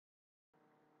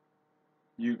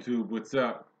YouTube, what's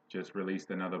up? Just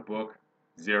released another book,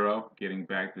 Zero, Getting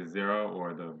Back to Zero,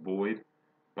 or The Void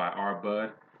by R.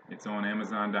 Bud. It's on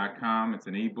Amazon.com. It's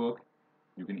an ebook.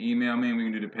 You can email me and we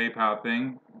can do the PayPal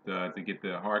thing to get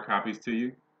the hard copies to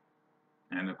you.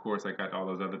 And of course, I got all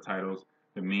those other titles: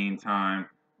 The Meantime,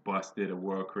 Busted, A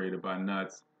World Created by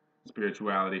Nuts,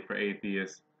 Spirituality for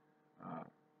Atheists,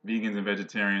 Vegans and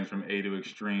Vegetarians from A to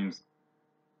Extremes.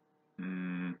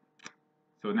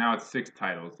 So now it's 6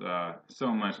 titles.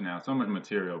 So much now, so much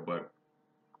material. But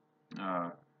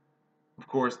of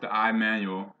course, the I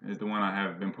Manual is the one I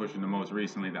have been pushing the most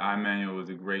recently. The I Manual is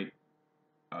a great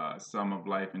sum of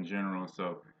life in general.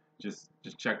 So just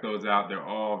check those out. They're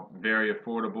all very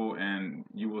affordable, and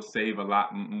you will save a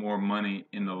lot more money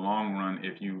in the long run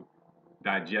if you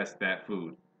digest that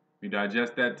food. If you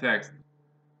digest that text,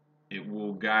 it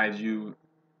will guide you.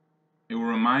 It will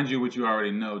remind you what you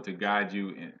already know to guide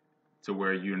you to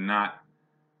where you're not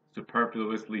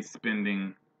superfluously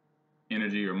spending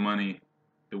energy or money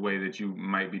the way that you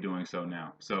might be doing so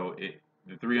now. So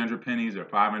the 300 pennies or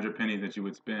 500 pennies that you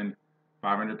would spend,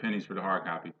 500 pennies for the hard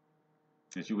copy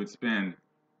that you would spend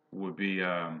would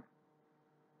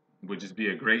just be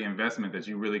a great investment that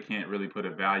you really can't really put a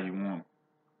value on.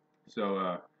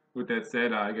 So with that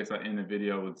said, I guess I end the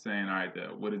video with saying, all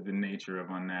right, what is the nature of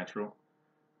unnatural,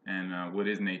 and what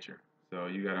is nature? So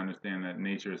you got to understand that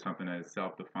nature is something that is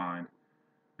self-defined,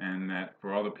 and that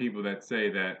for all the people that say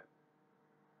that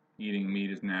eating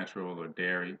meat is natural or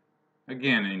dairy,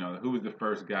 again, who was the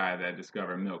first guy that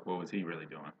discovered milk? What was he really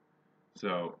doing?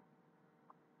 So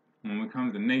when it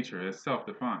comes to nature, it's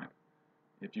self-defined.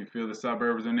 If you feel the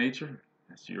suburbs are nature,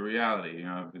 that's your reality.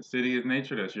 If the city is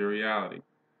nature, that's your reality.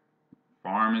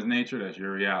 Farm is nature, that's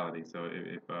your reality. So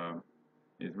if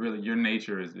it's really your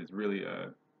nature is really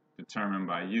determined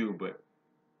by you, but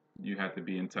you have to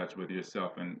be in touch with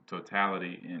yourself in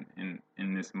totality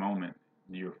in this moment,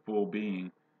 your full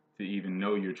being, to even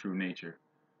know your true nature.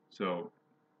 So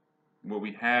what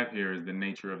we have here is the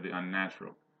nature of the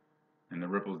unnatural and the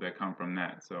ripples that come from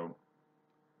that. So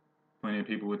plenty of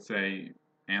people would say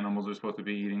animals are supposed to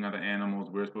be eating other animals,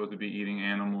 we're supposed to be eating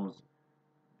animals,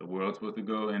 the world's supposed to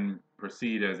go and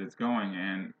proceed as it's going,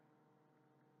 and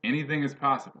anything is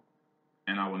possible.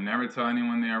 And I will never tell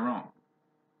anyone they are wrong.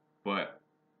 But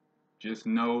just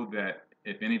know that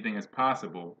if anything is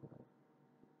possible,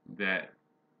 that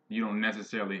you don't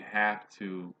necessarily have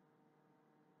to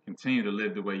continue to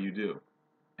live the way you do.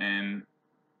 And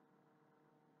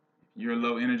if you're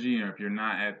low energy or if you're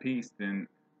not at peace, then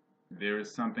there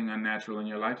is something unnatural in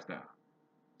your lifestyle.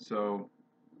 So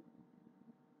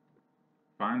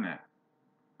find that.